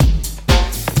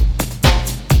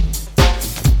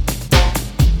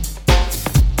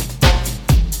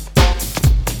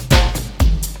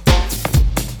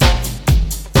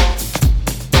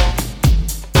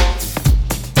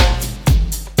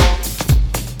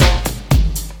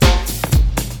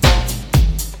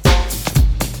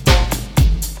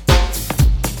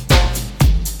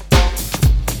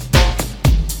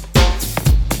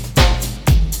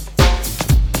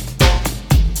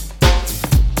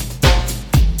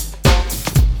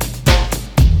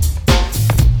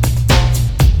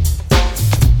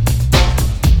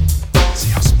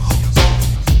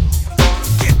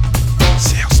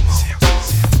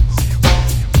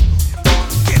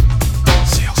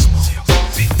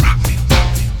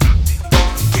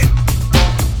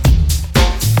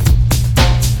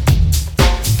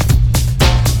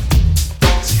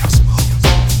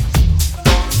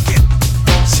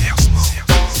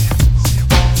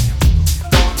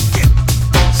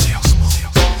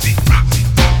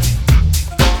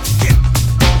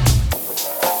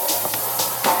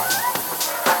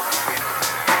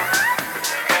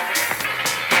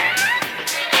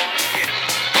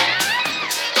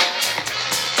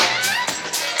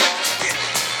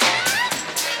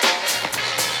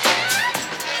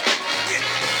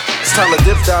time to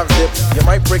dip, dive, dip. You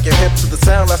might break your hip to the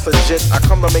sound that's legit. I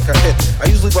come to make a hit. I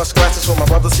usually bust scratches for my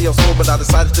brother CL Smooth, but I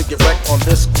decided to get wrecked on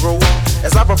this groove.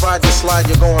 As I provide this slide,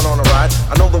 you're going on a ride.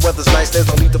 I know the weather's nice, there's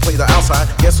no need to play the outside.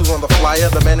 Guess who's on the flyer?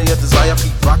 The man of your desire.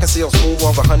 Pete Rock and CL Smooth,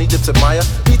 all the honey dips admire.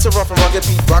 Pizza rough and rugged,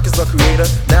 Pete Rock is the creator.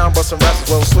 Now I'm busting raps as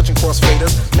well, switching cross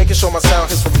faders, making sure my sound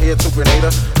hits from here to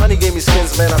Grenada. Honey gave me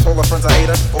skins, man, I told her friends I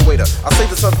hate her. Oh waiter, I'll save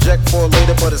the subject for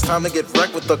later, but it's time to get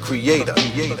wrecked with the creator.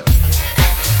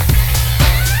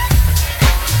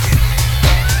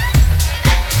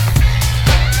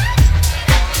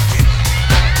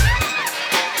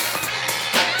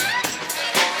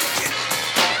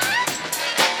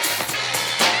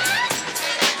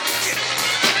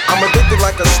 I'm addicted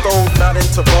like a stove, not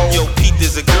into roll. Yo, Pete,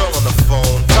 there's a girl on the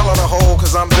phone. Tell her to hold,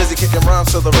 cause I'm busy kicking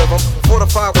rhymes to the rhythm.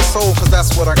 Fortified with soul, cause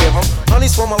that's what I give them.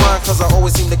 Honey's for my line, cause I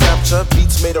always seem to capture.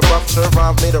 Beats made a rupture,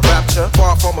 rhymes made a rapture.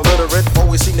 Far from illiterate,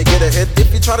 always seem to get a hit. If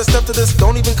you try to step to this,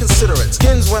 don't even consider it.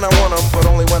 Skins when I want them, but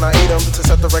only when I eat them. To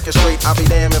set the record straight, I'll be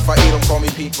damned if I eat them. Call me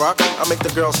Pete Rock, I make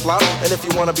the girls flop. And if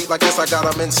you want a beat like this, I got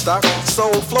them in stock. So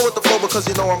flow with the flow, because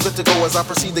you know I'm good to go as I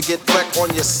proceed to get wrecked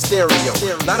on your stereo.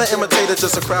 Not an imitator,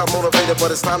 just a crowd motivator,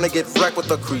 but it's time to get wrecked with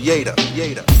the creator.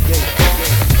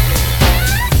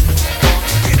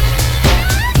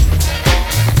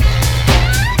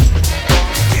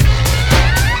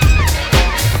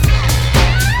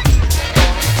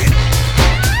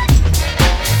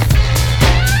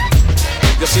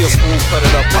 You'll see a Smooth cut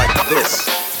it up like this.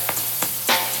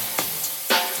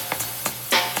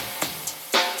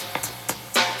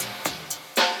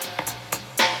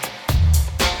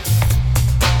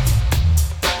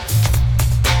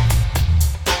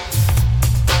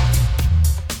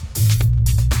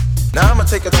 Now I'ma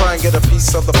take a try and get a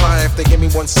piece of the pie. If they give me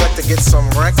 1 sec to get some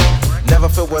wreck. Never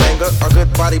filled with anger, a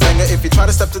good body banger. If you try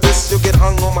to step to this, you'll get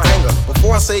hung on my hanger.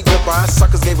 Before I say goodbye,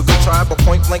 suckers gave a good try, but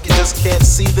point blank you just can't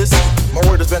see this. My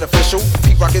word is beneficial,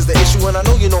 Pete Rock is the issue, and I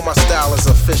know you know my style is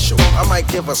official. I might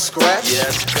give a scratch,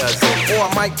 Yes, cousin. or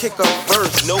I might kick a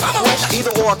verse. No question.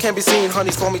 Either or I can't be seen.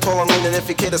 Honey's call me tall and lean, and if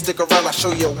you care to stick around, I'll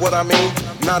show you what I mean.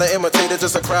 Not an imitator,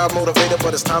 just a crowd motivator,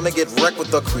 but it's time to get wrecked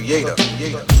with the creator.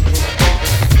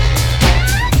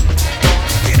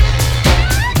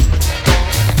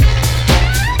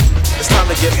 It's time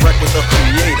to get wrecked with the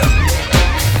creator.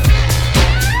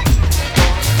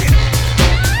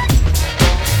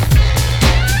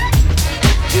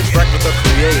 Get wrecked with the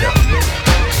creator.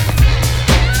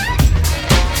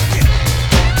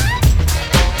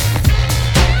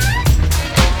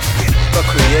 The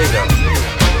creator.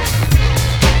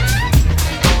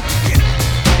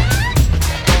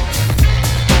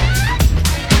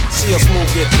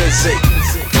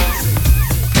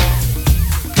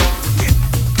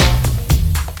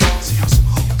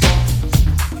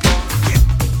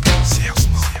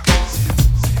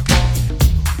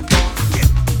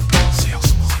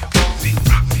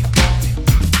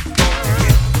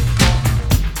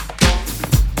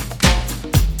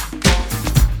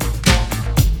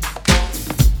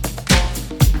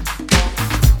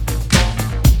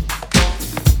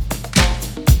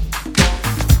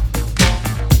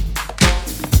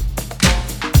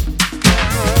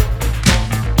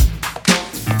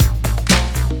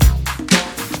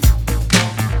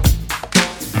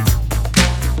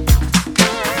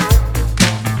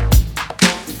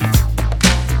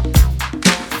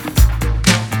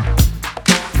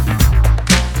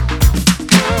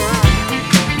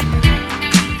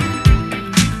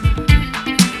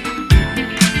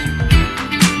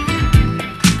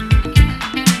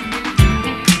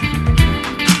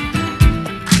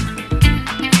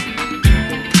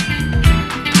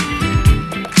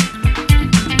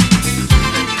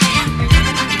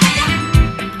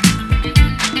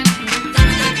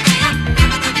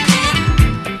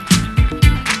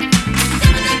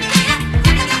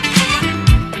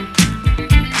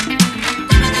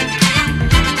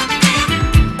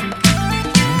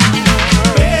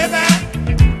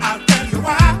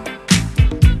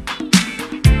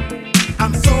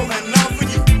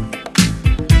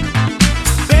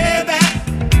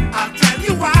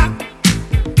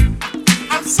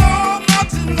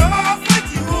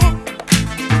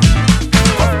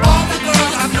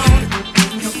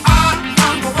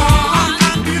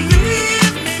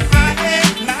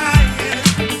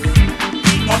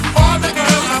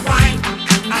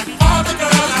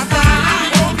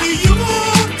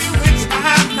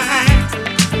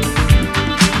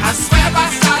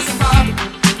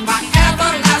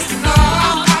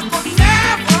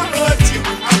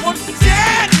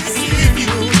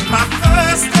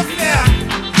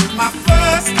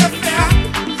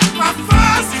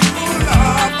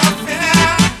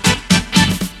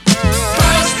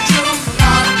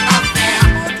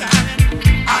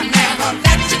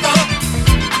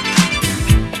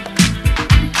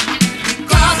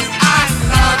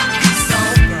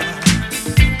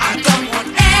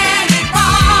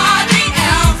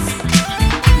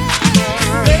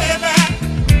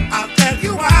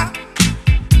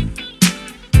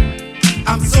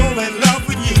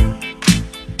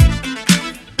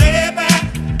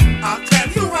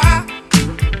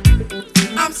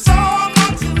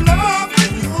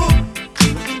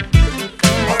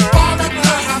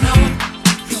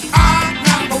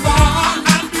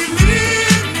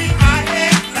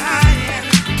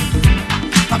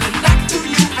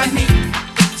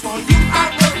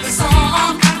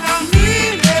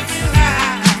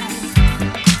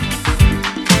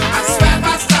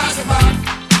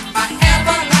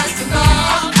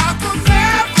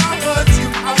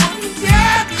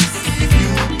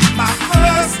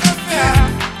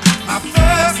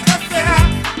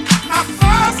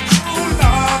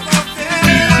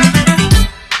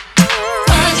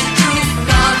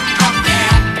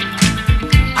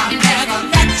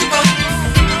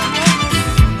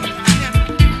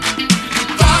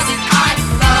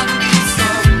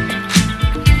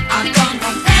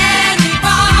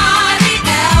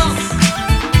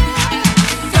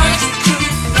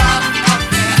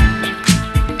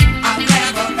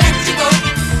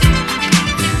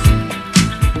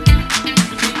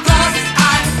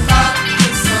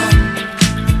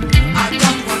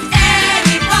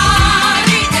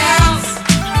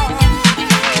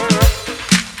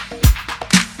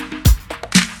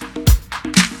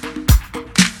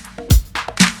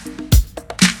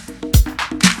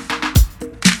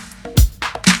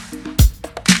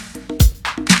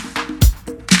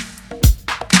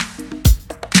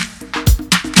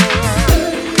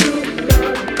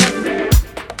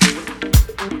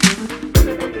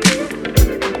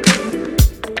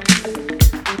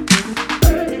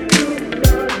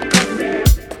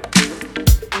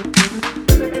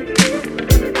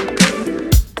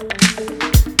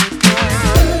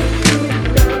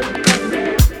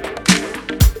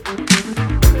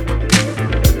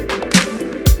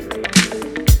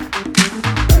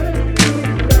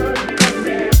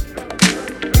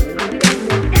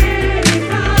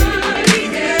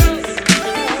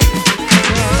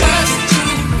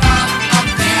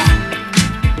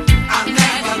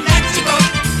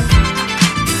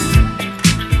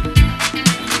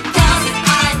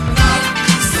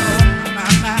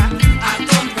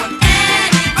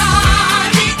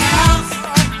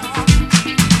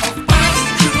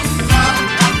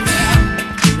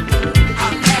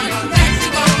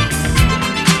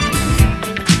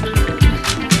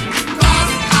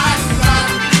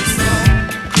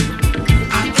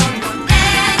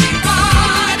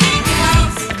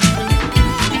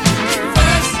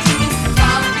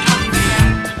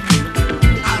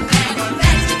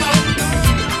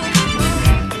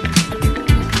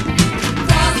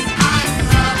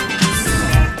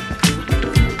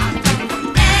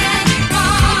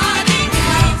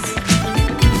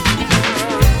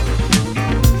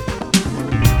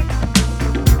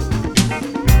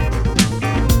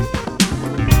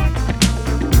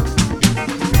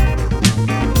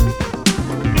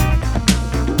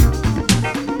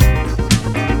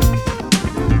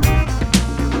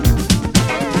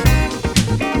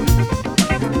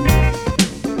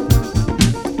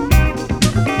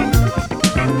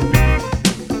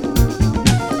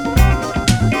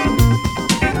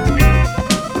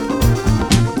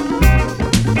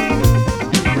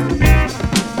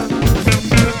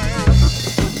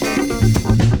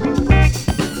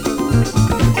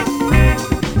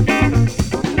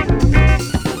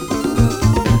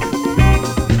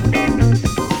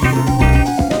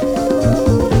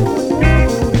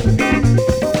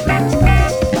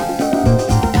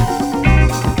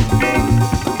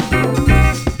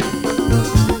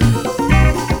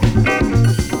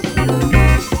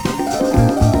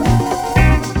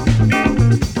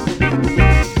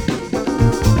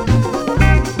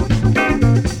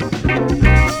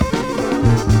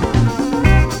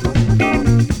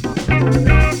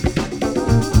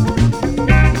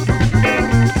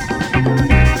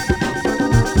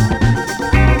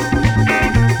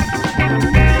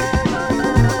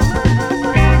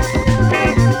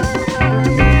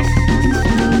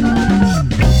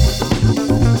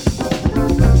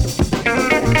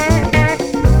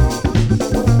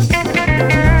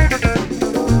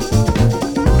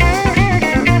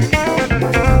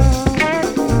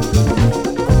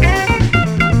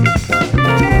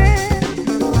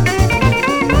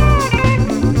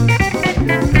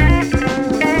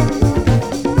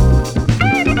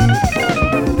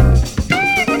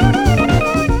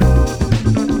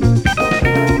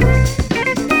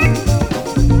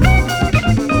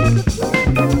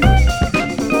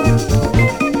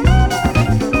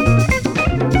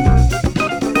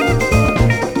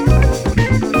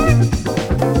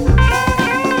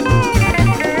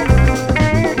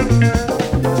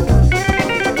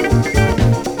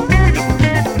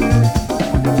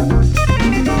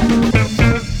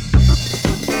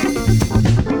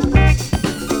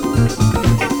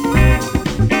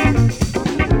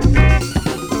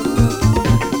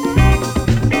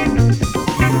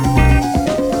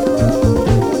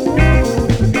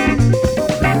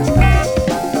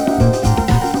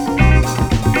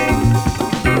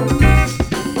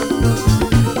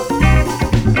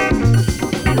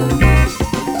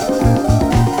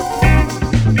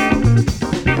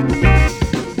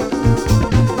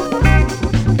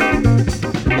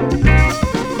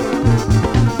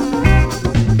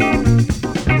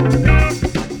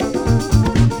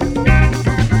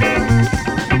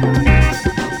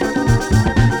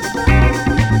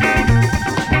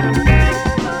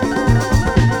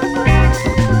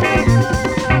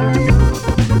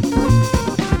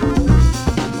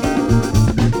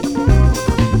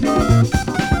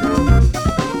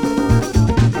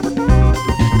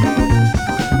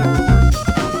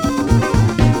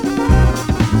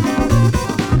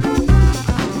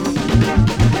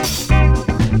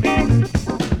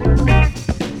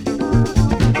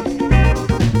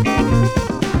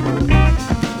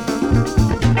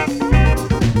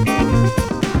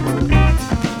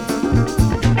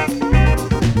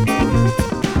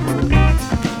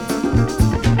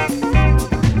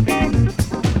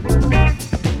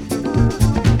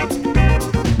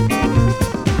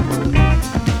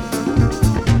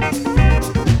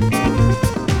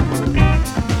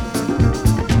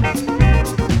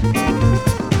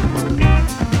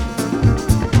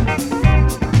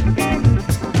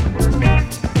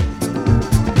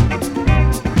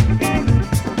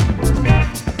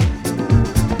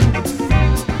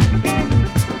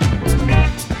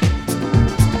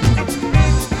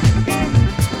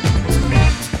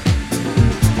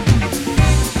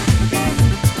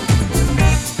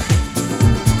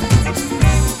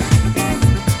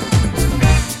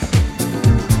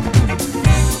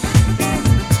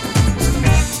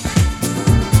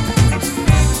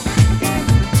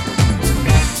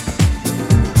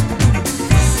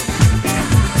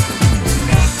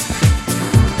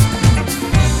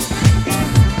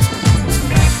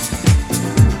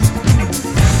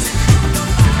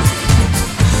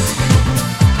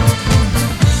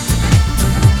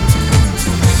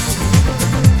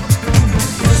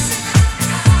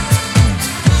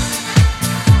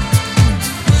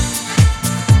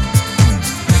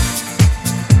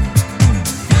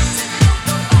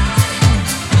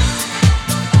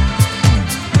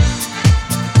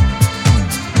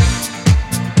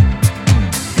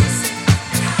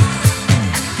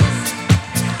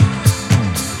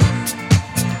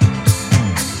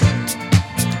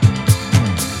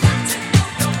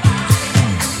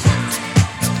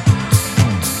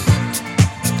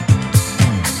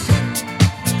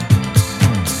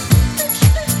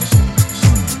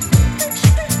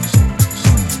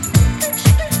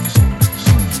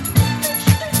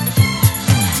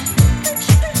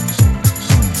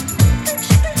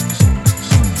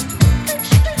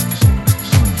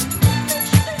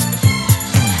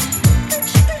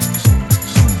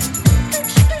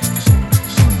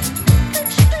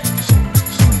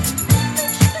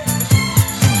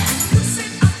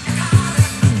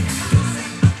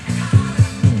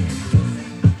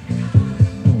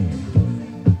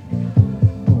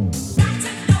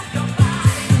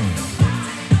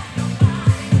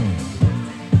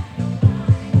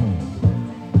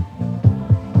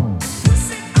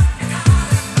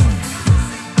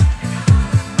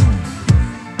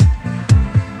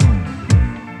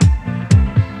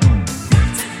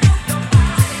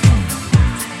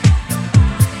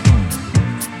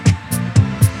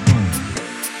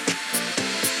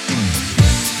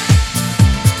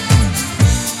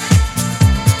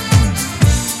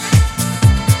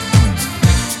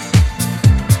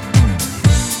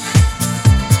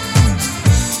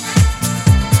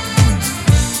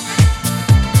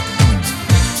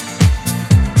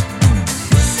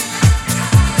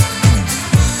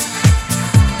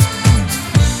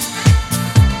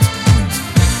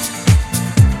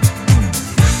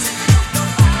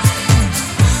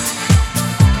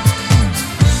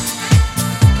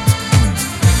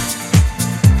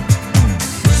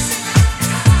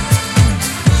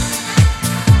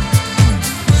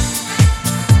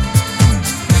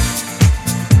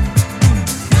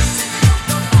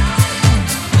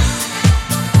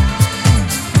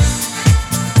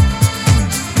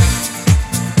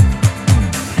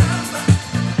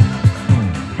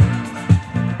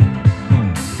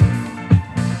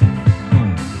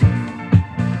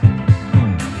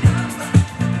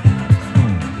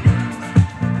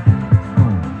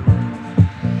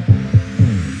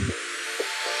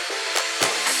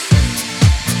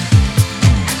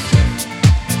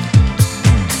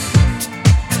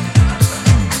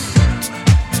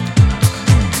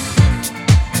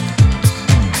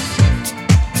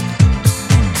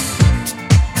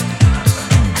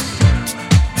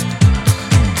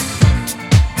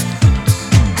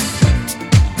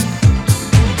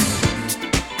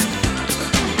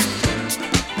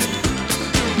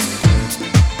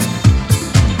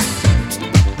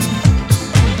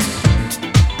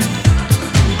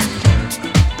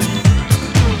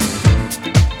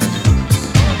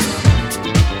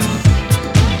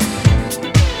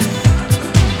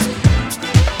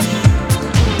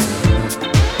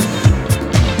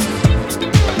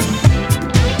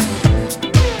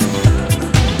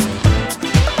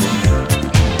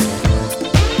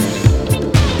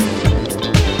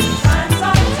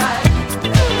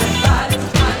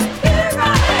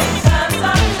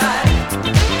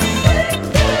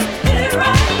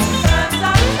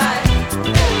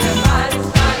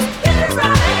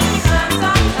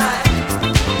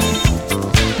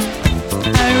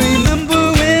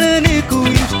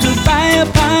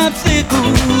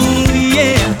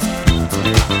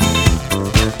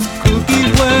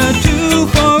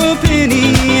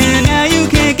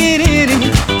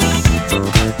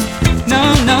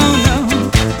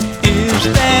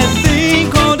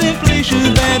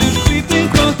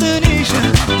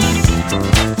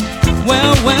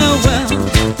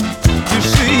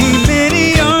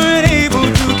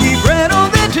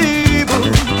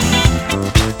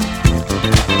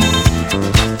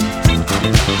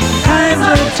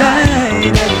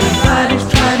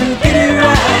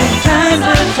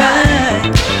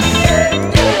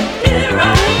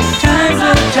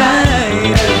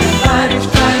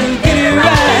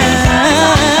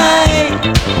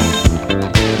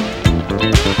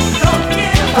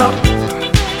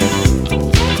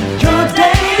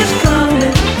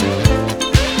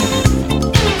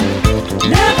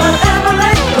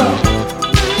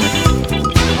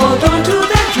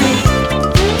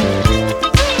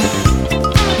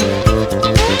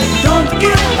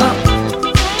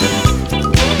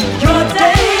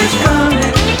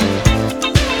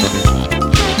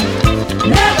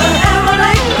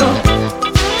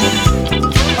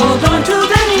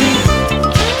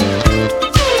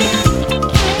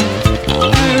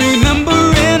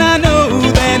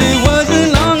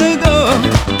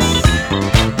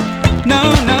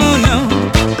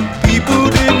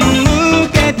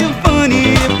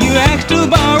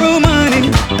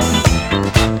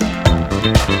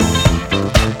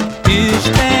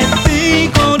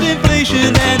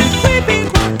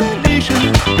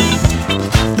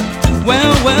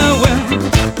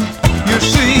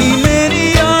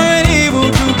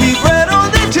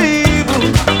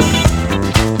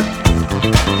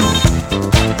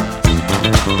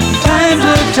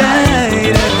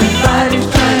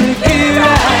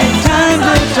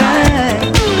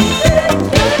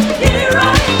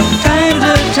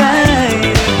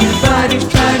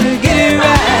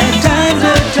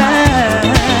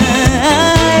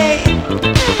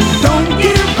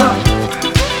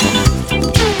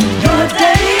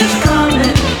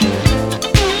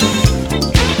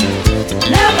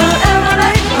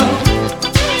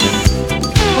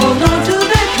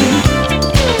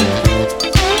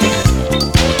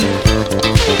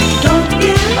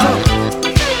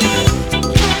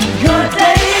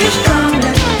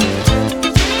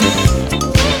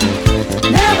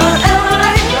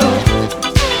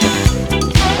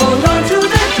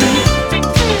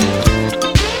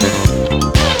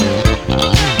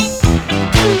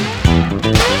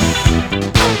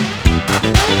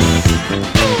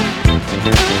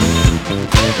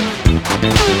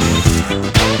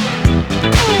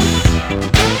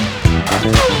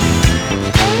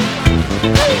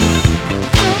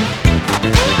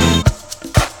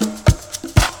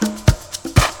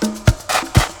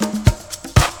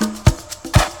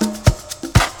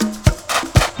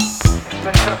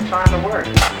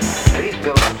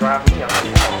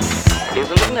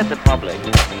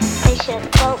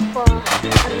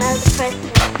 as the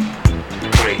president?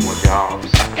 Great with jobs.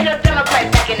 You know,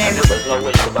 Democrats back in there. There's no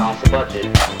way to balance the budget.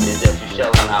 It's just you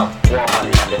shelling out more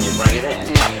money than you bring it in.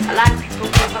 A lot of people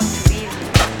give up too easy.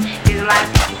 There's a lot of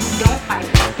people who don't fight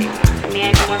for what they want. A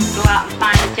man who wants to go out and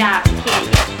find a job, he can't.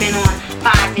 He's been on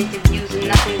 5 interviews and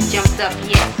nothing's jumped up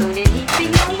yet. So then he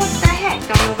thinks, oh, what the heck?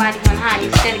 Don't nobody want to hire.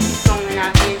 Instead of keep going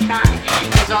out there and trying.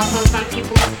 There's also some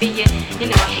people who figure, you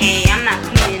know, hey, I'm not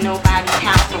cleaning nobody's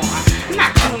house or I'm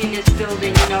not cleaning this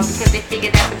building, you know, because they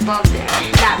figure that's above them.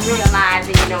 Not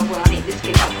realizing, you know, well, hey, this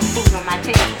can help put food on my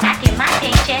table. I get my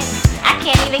paycheck. I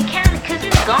can't even count it because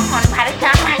it's gone by the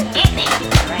time I get it.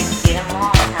 Right, get them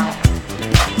all out.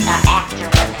 An actor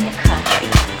in the country.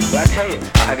 But I tell you,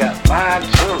 I got 5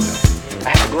 children. I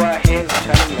have to go out here and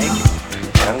try to make it.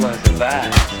 I'm going to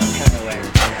survive some kind of way.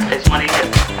 There's money here.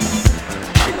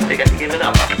 They got to give it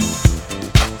up.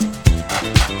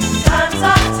 Time's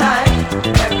up time.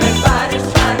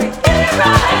 Everybody's trying to get it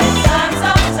right. Time's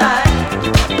up time.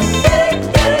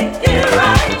 Get it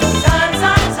right. Time's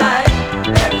up time.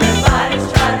 Everybody's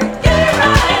trying to get it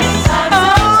right. Time's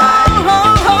up time.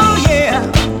 Oh, yeah.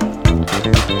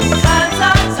 Time's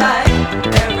up time.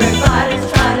 Everybody's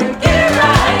trying to get it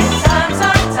right. Time's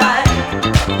up time.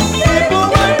 Get it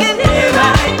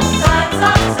right. Time's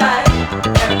up time.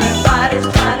 Everybody's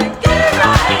trying to get it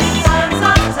right. Time's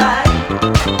up time.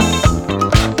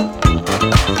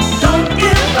 Don't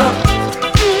give up.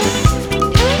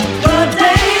 Your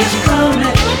day is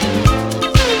coming.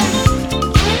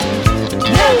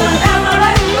 Never ever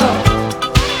let go.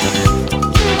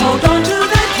 Hold on to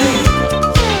that dream.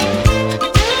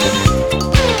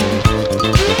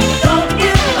 Don't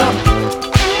give up.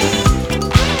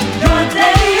 Your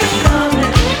day is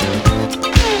coming.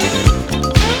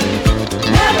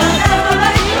 Never ever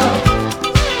let go.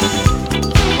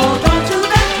 Hold on to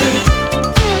that dream.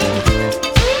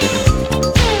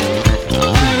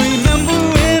 I remember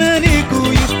when a nickel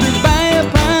used to buy a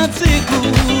popsicle,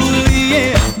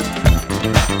 yeah.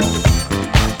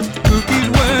 Cookies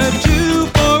were 2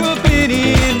 for a penny,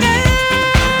 and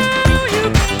now you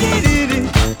can get it.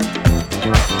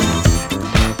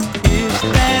 It's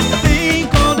that thing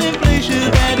called inflation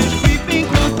that is creeping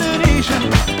across the nation.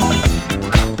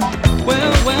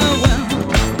 Well,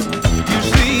 you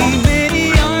see, many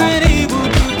aren't able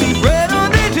to keep bread on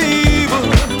their table.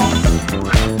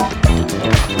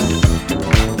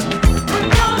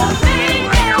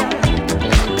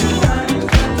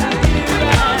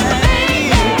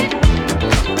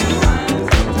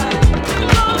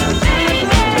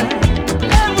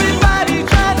 Everybody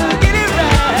trying to get it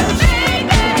right.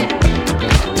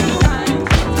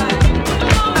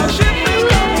 Now shit is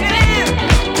going in.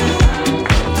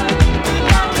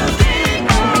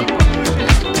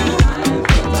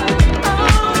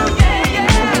 Oh, yeah.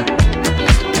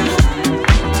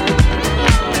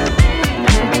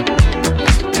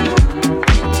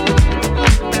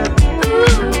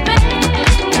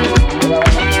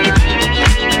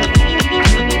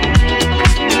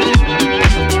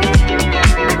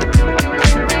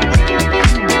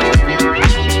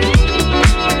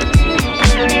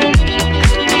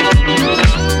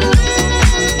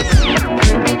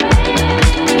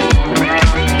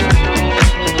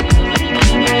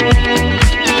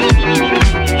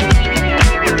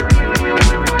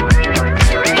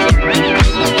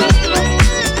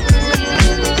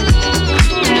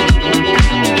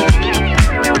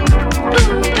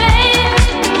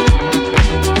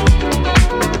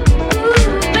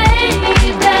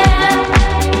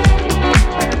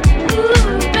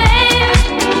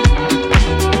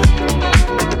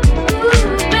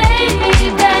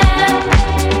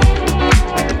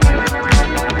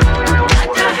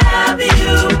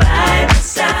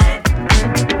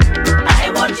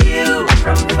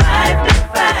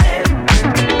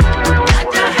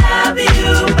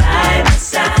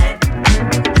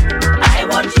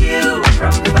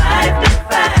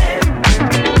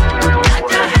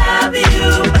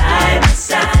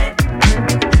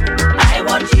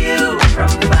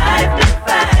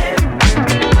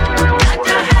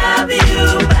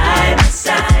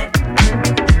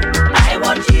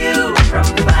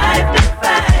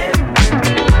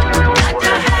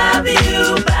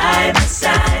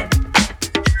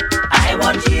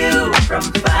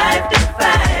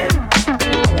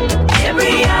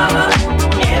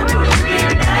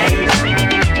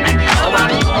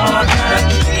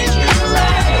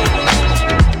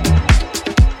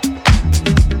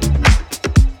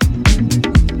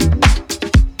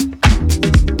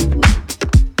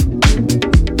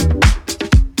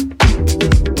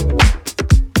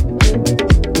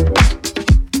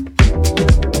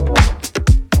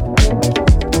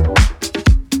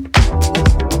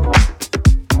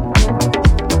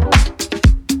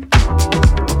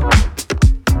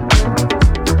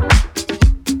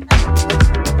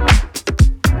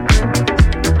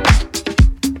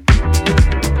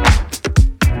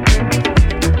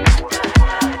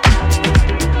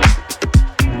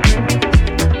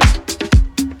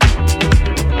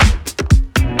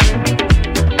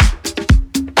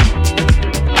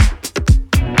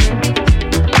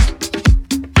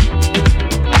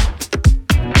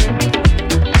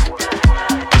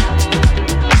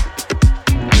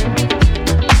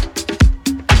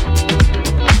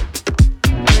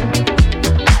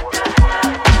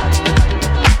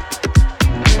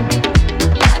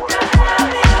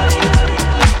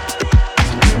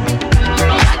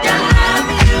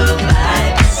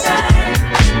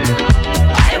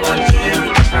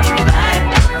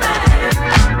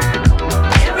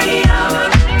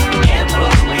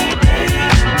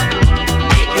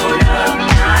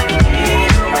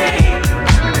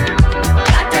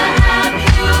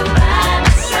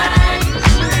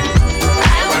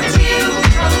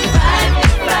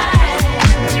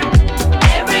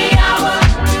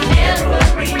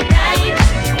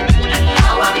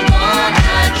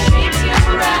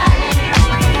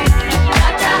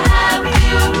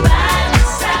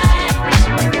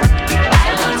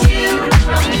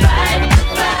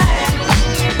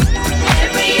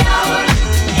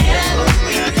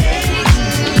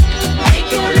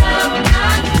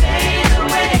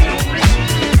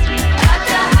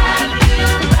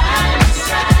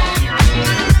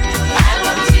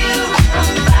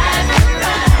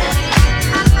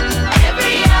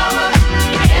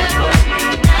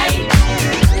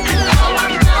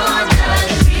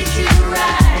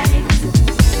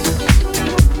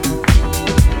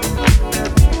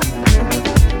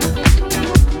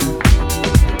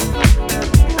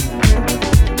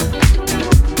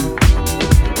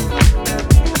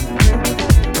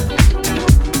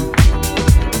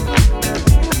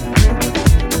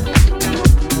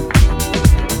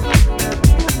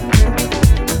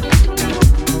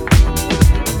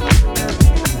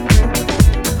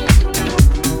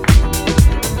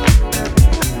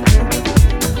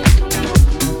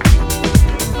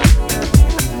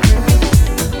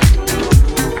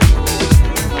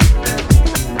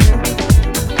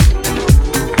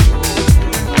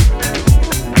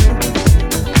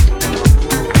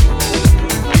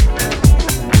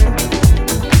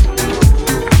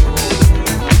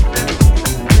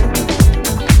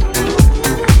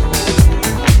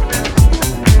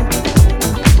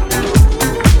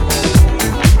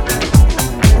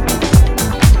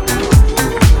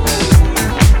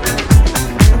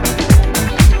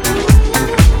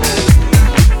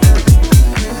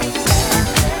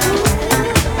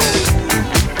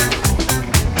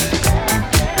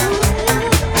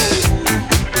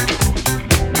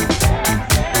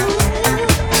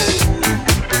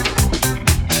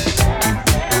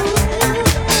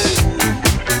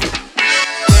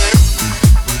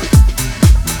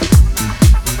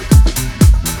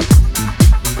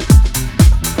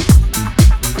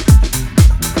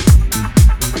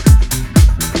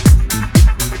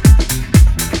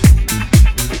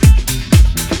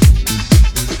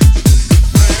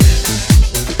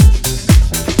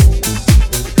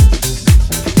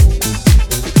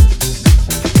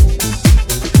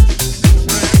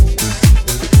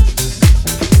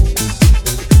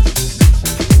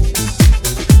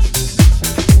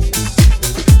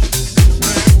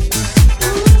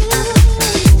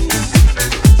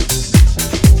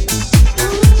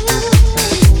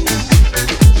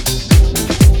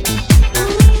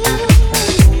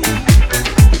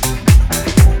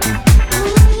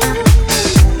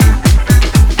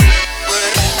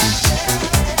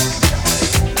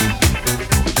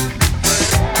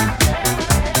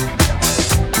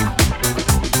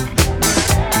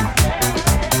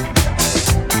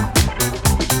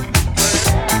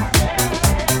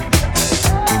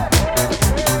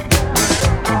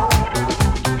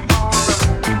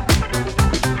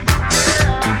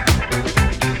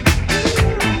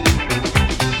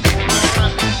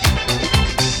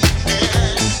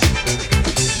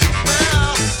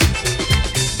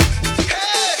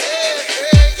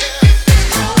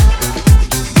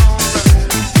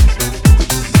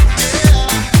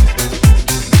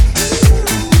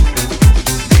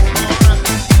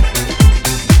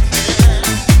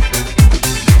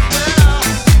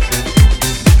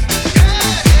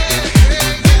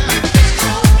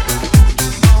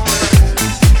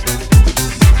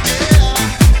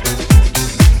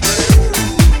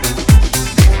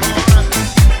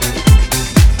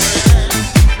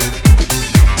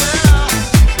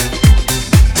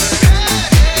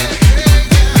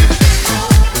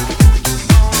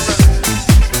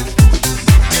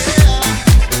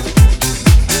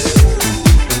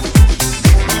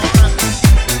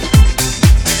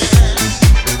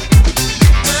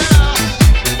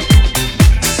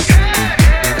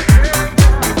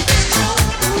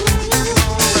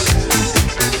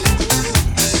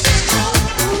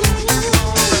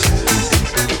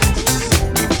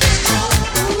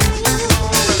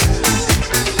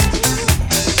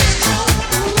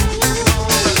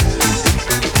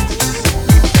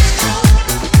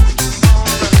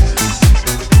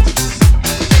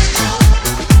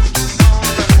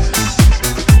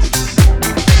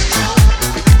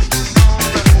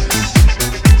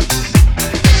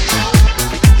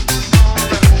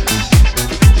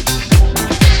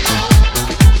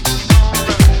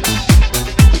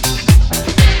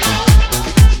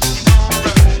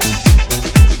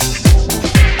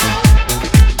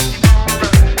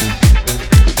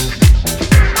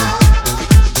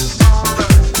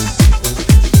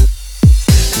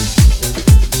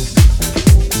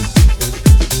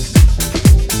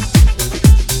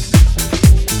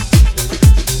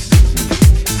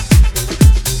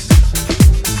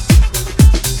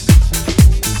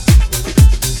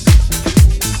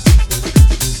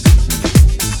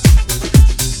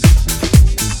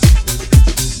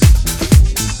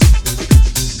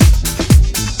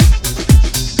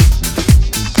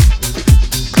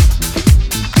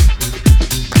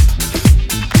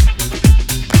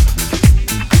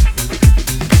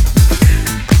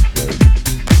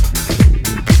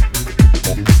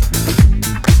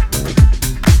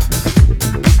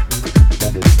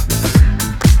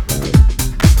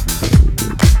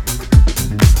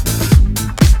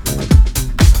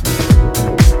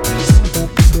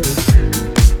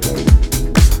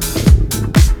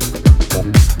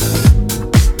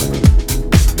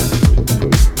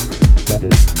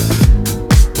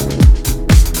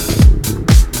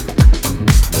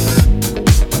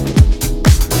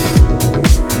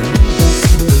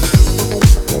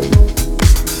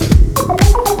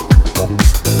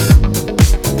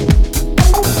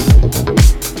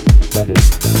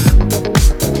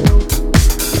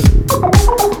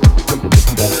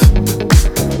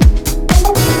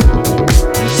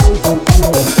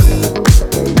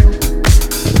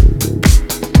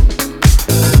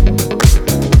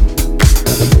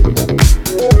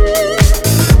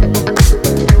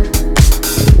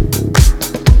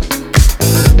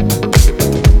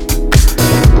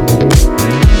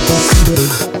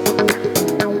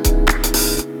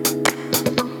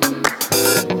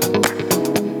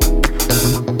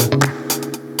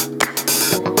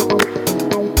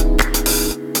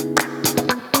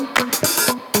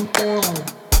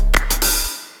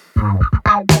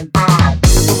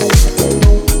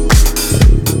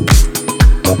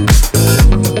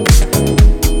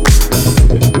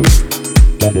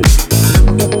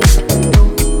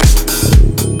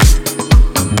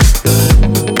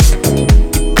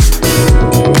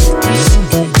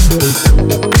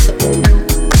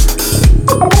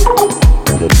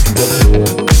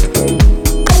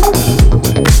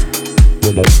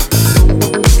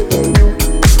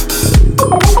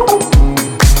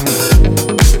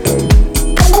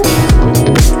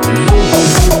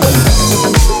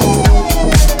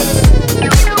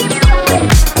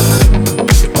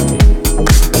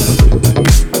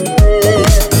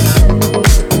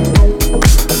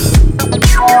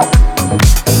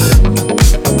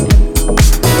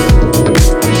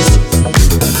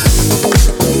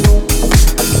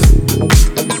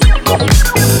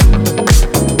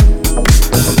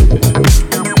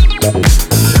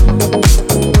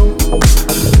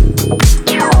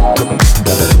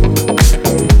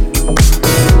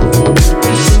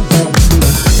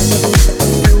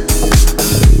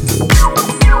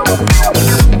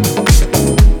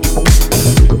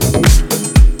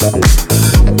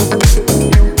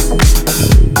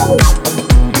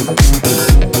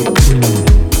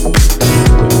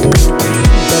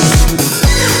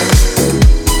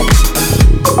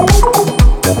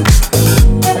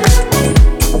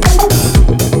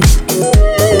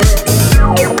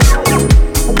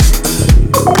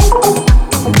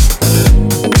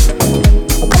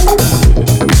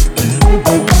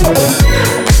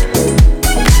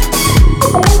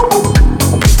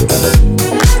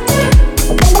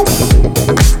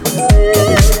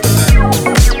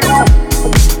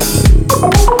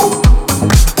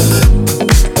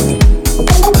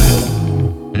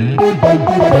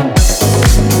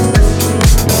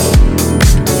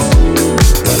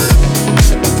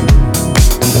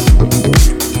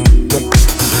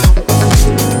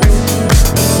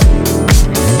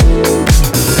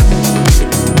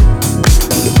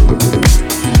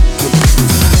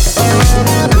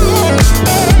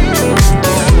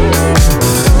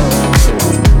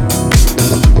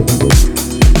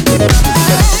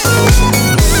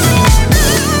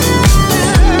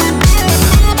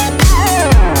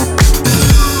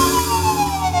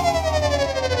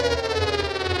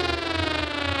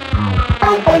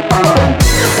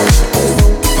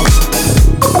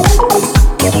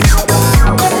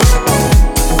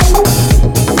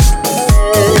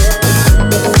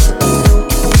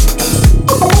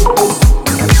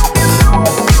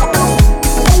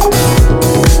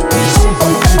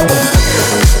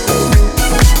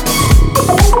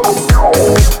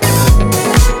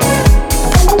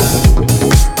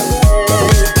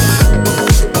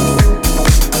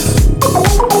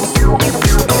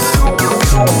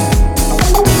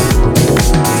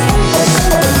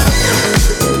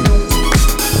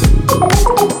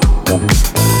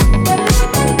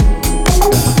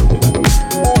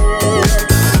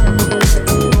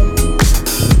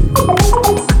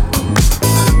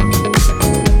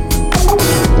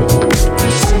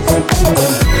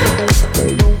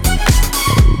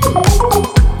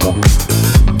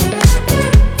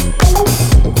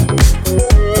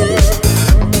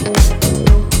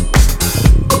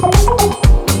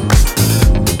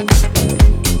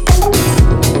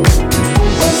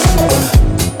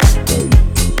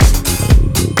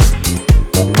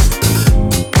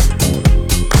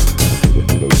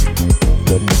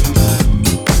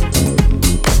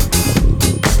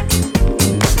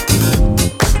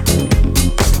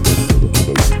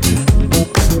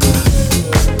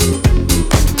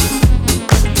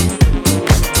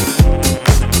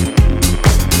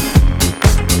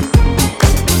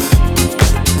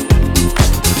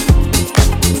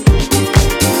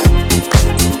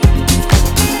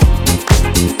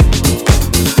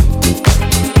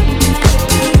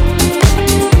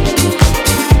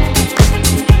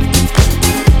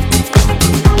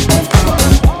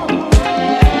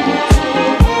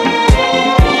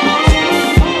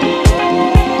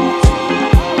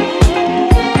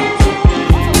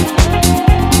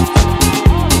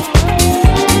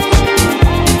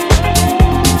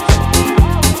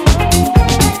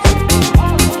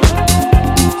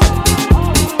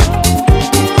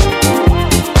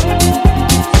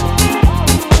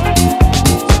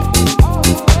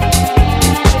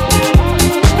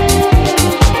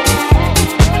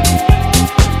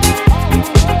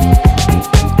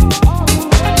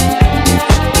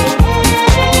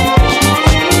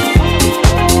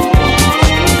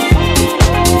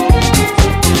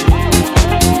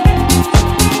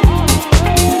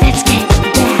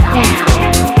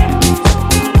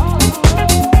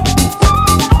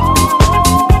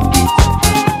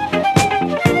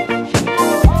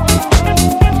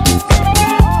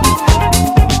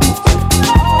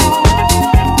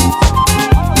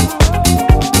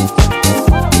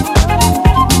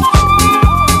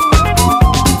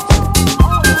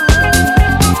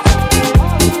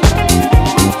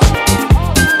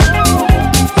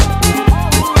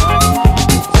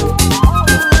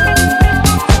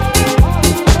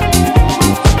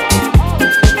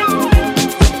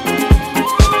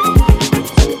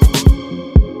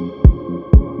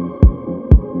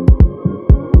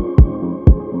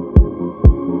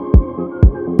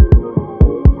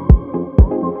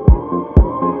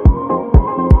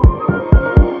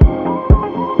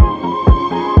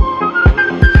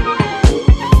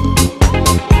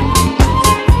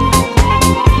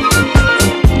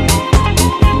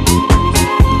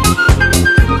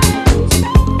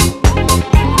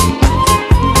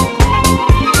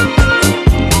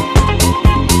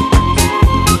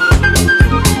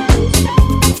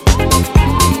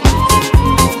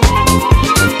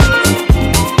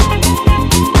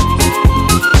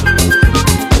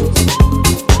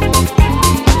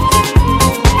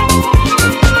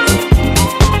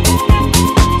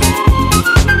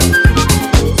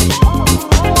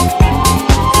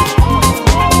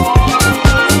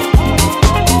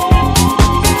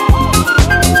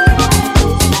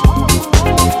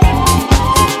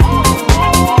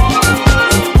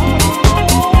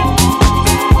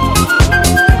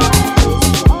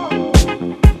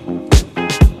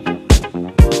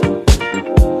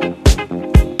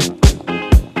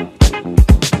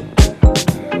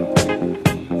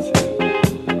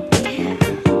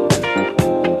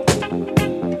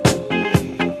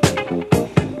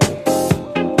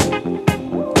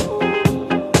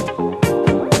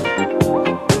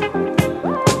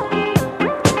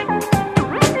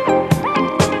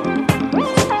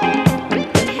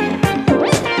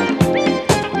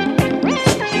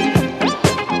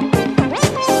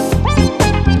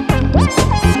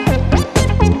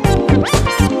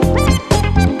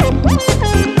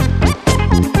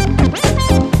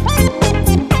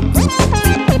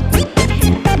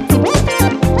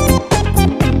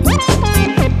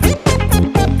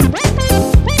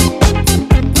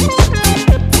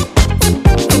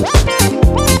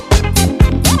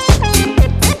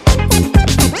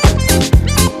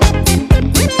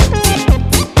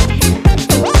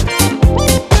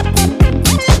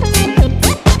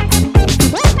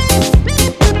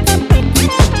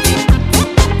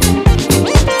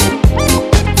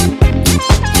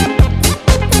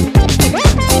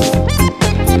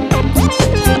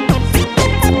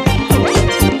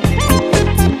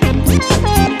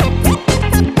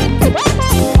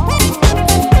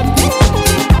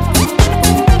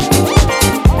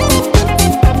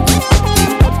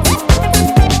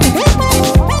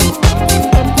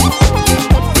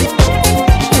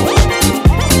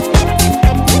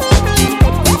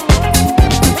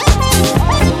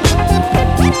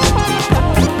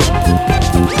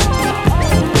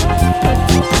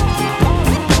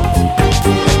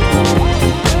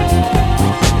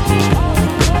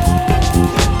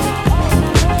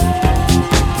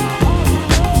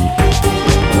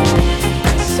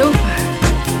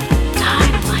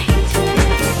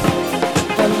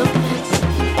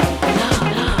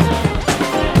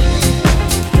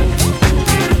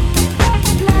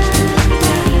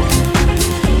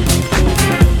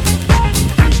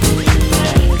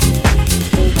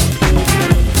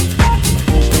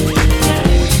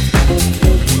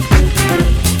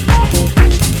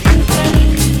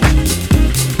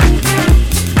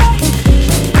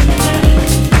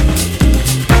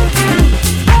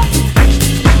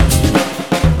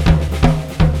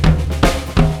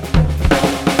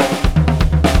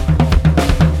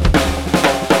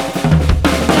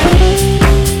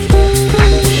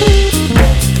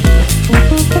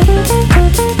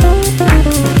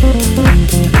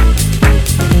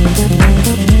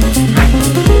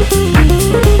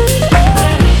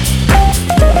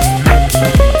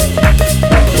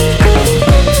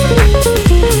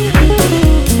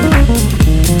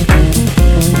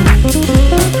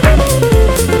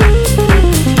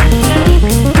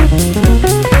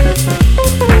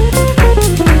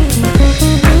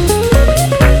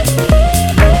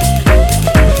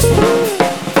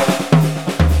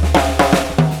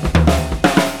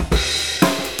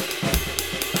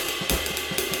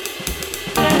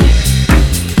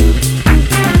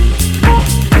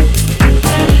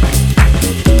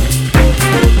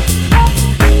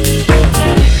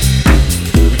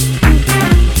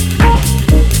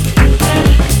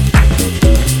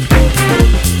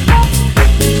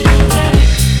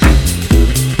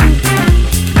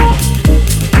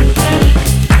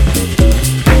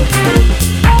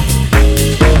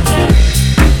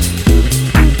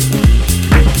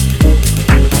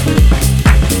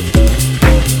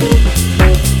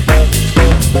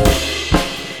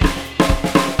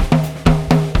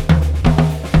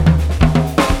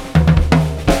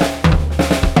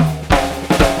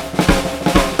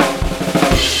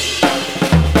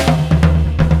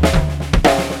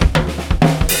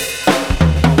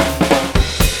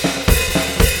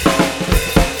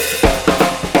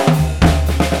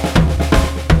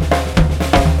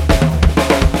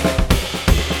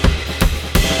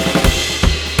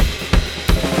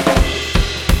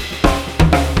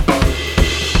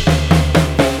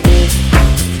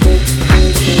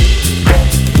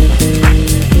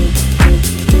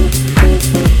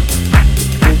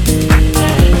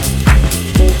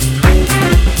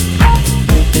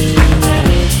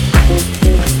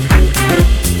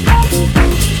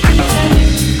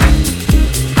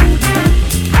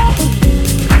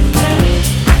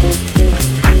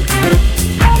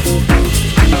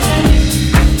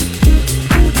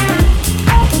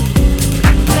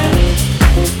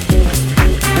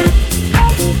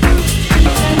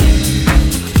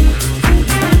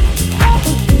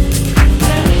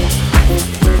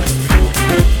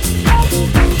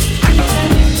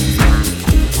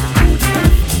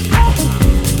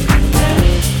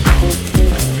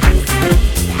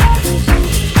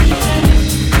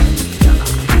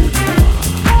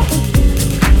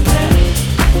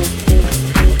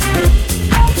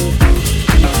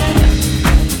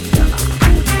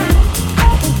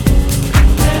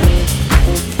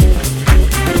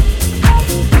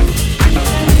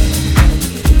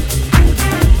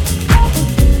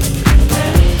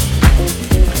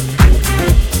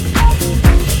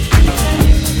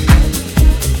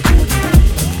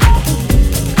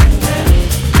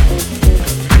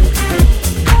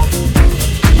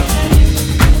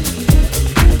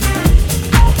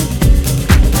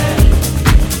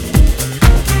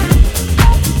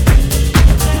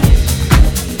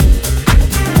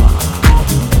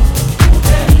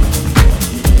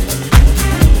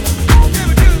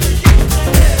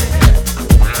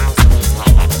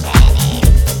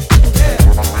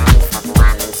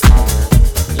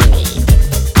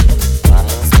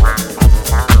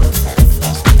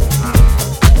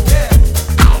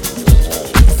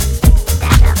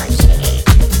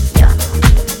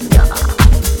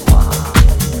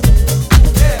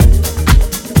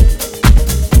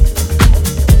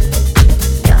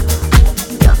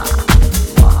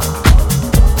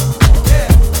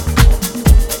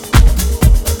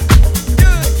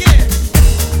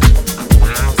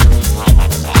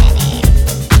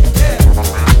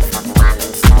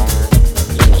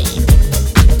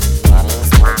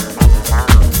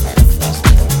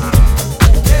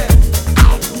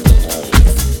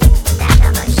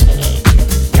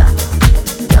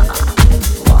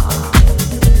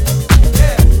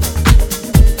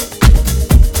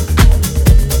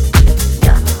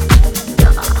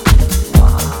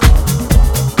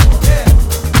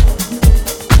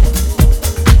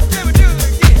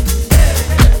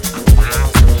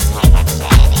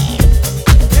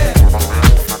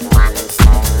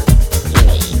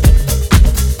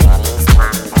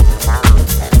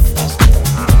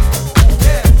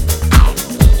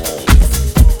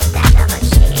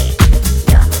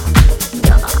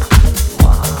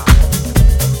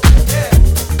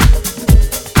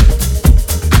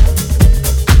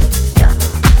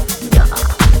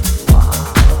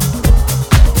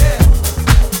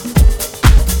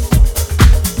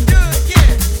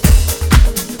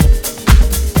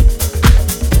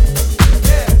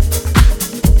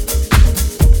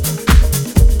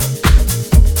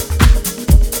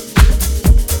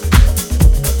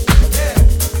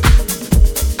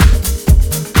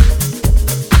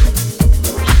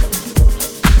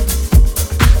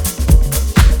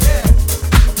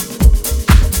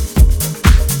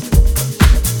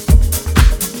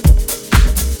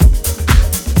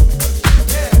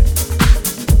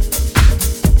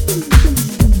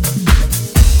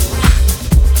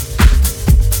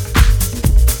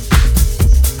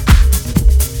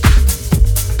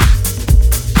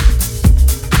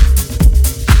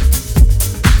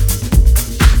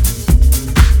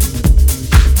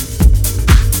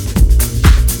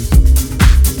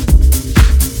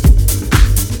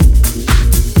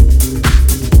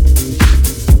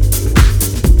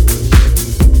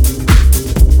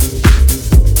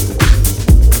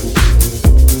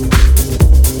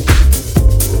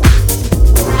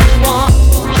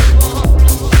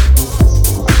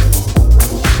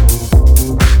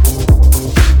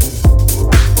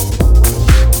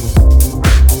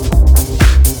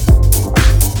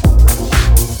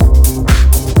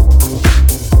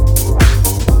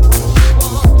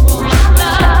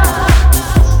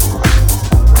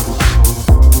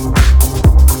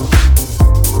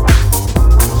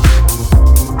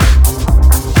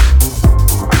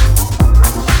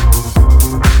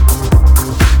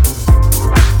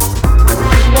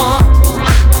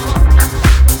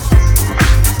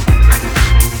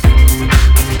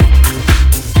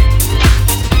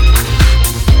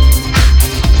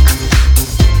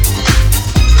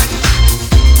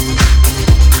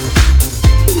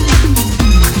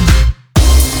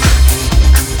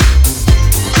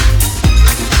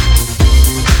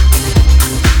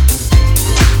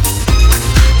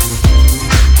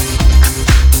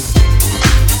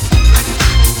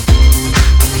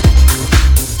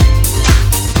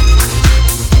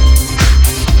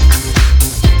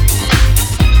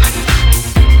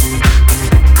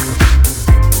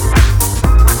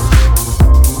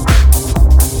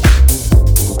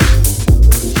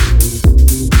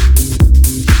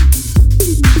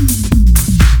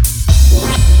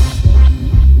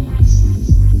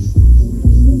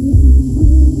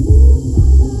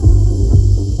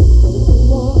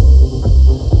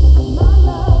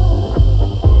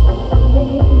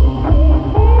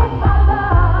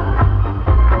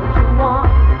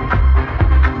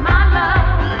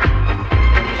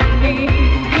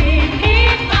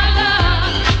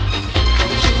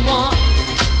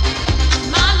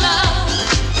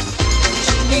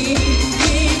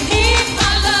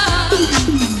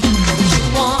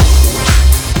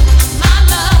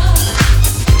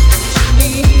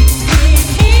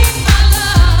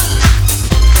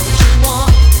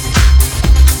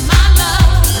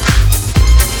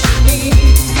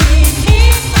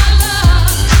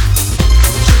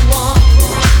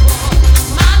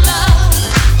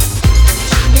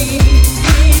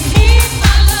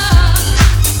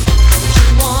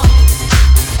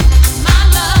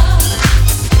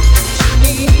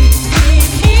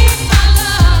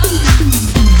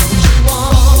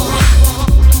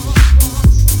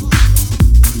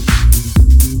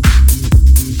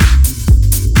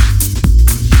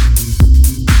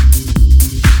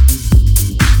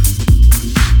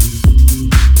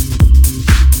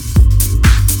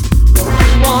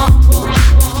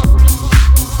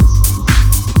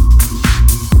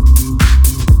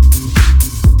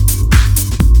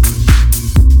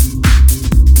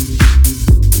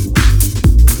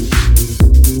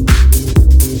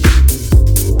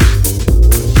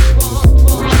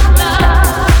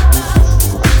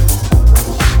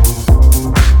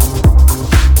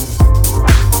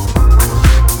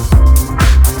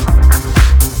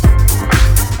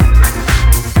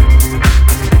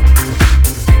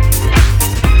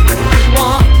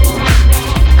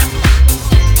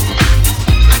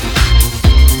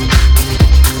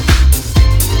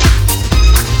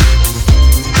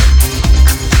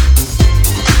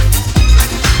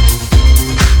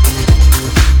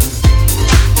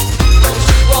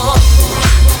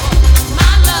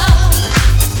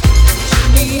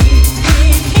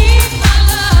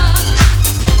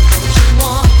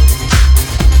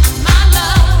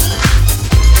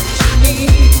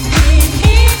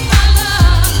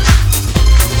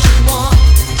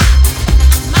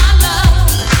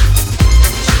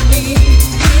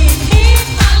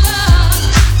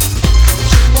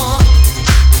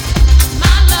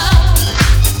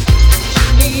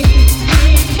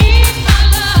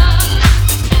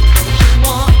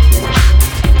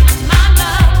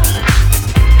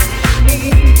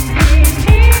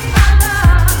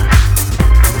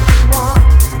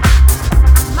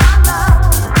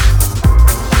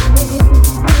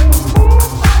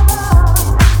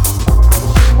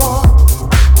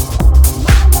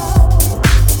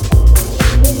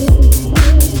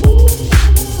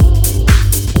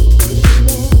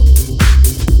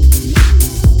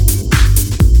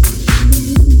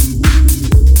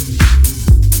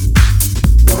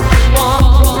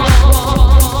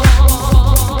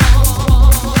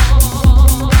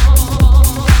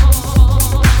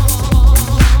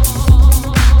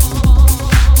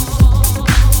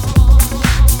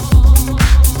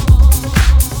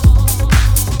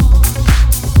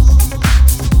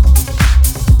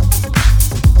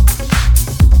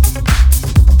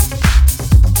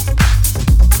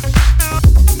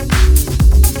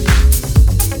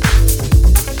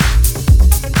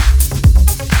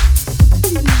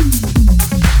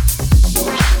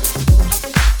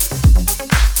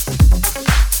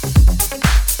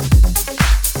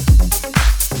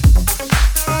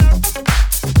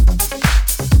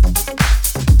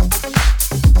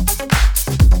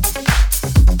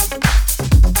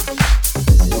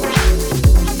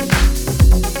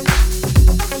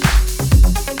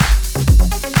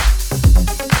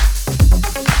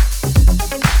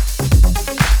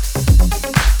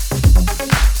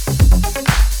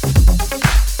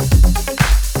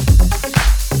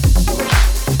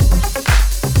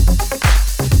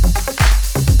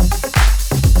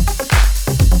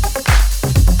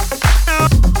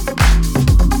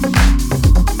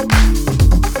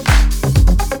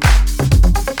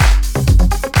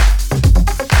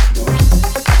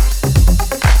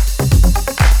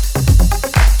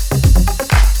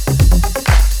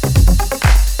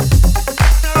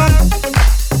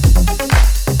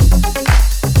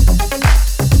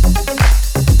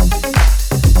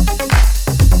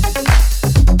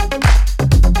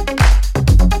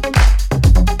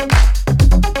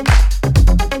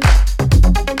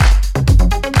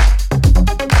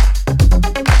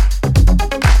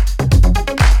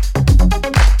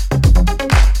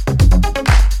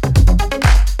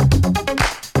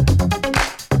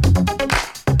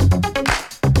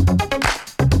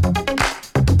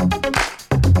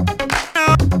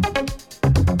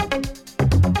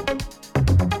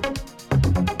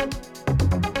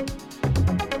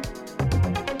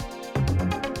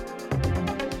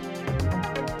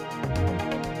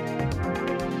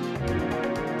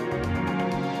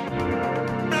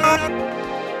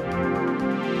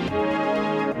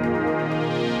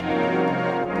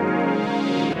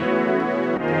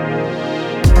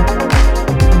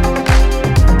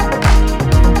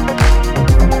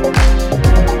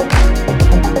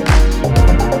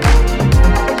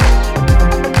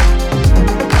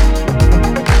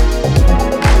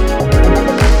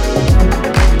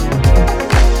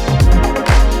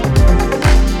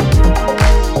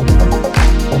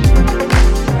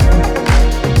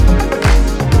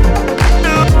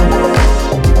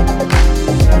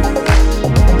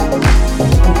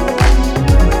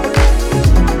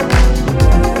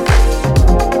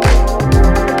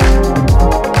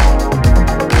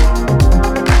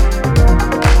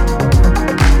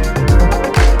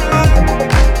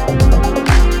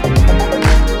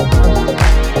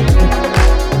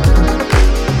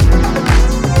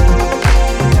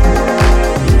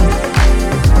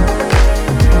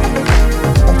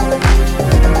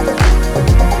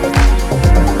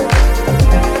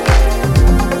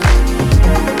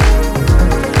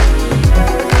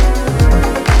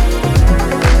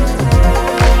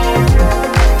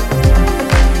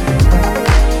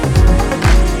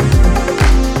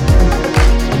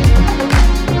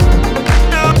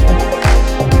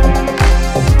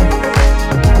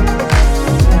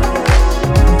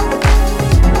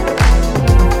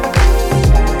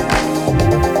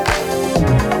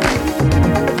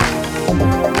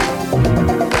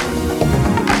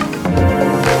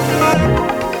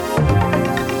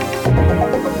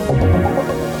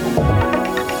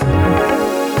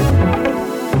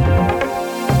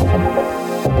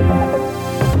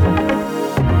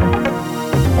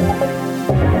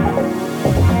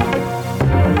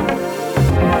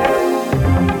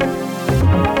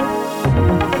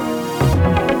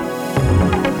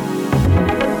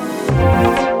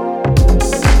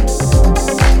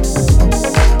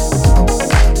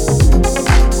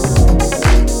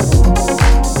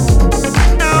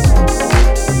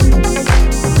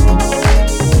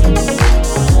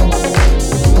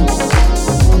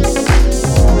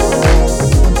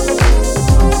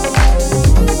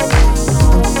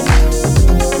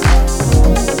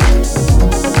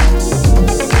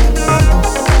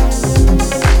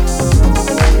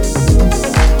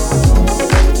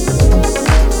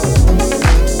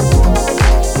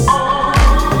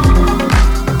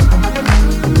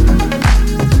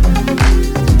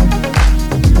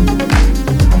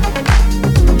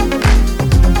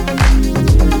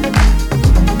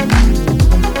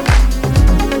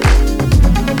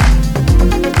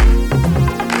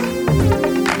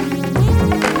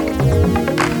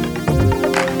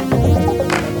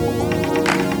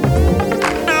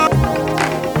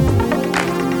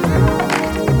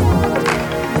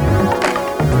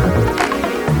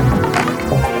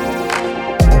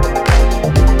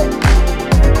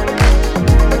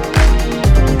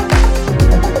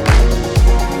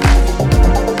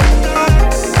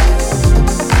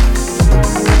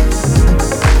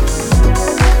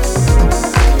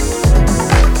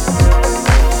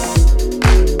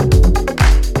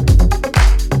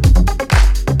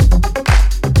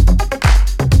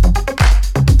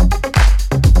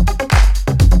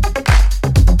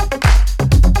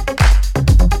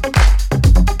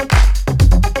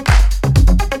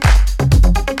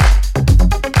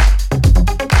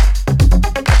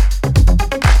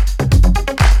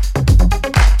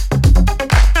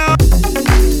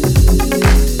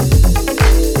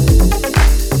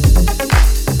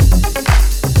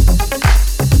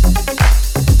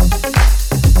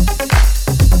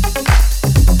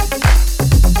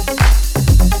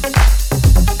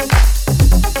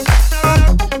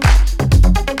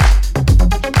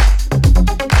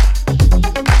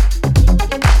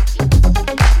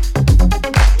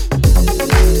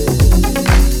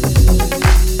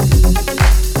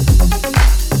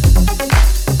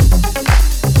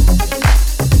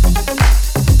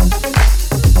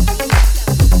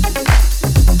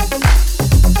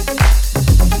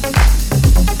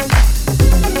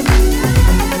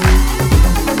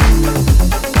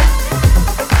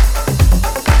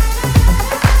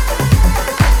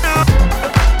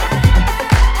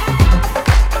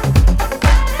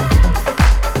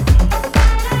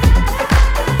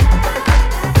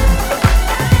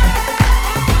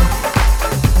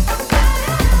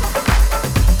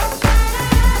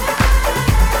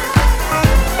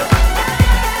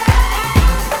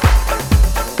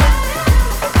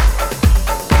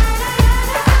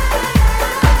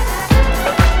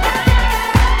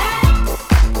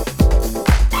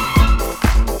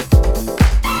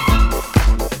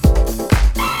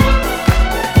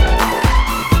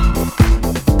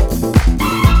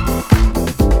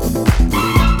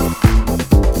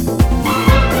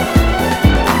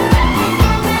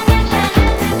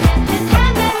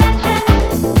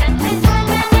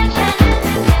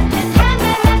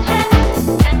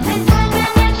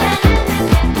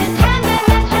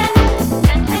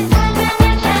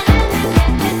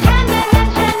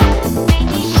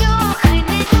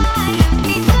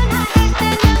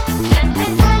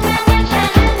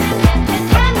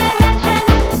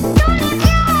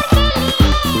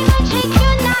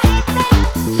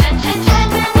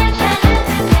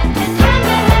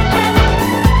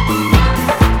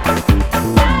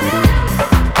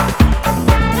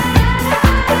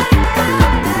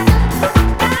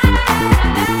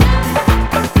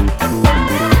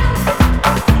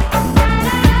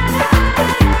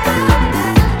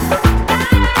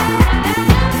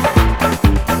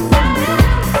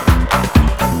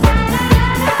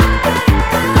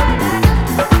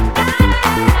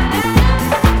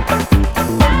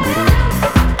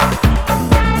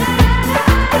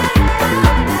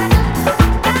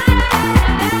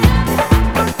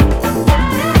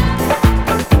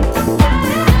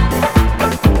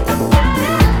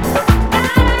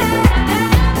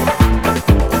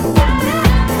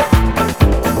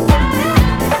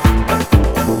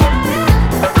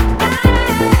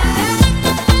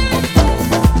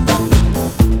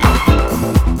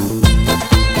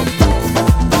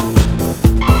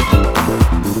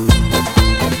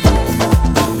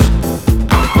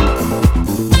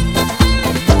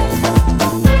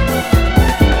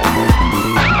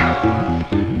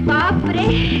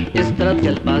 इस तरह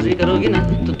जल्दबाजी करोगी ना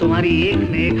तो तुम्हारी एक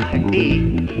न एक हड्डी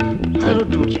जरूर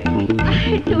टूट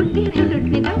जाएगी। टूटती है तो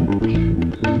टूटने दो,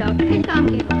 डॉक्टर के काम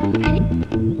के।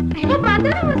 वो बात है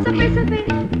ना, वो सफेद सफेद,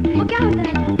 वो क्या होता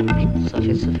है?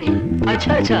 सफेद सफेद,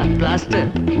 अच्छा अच्छा, प्लास्टर।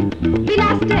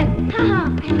 प्लास्टर, हाँ हाँ।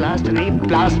 प्लास्टर नहीं,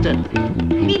 प्लास्टर।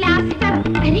 प्लास्टर,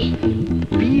 अरे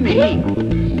पी नहीं,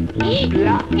 ए, ए,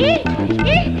 ए,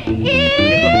 ए, ए,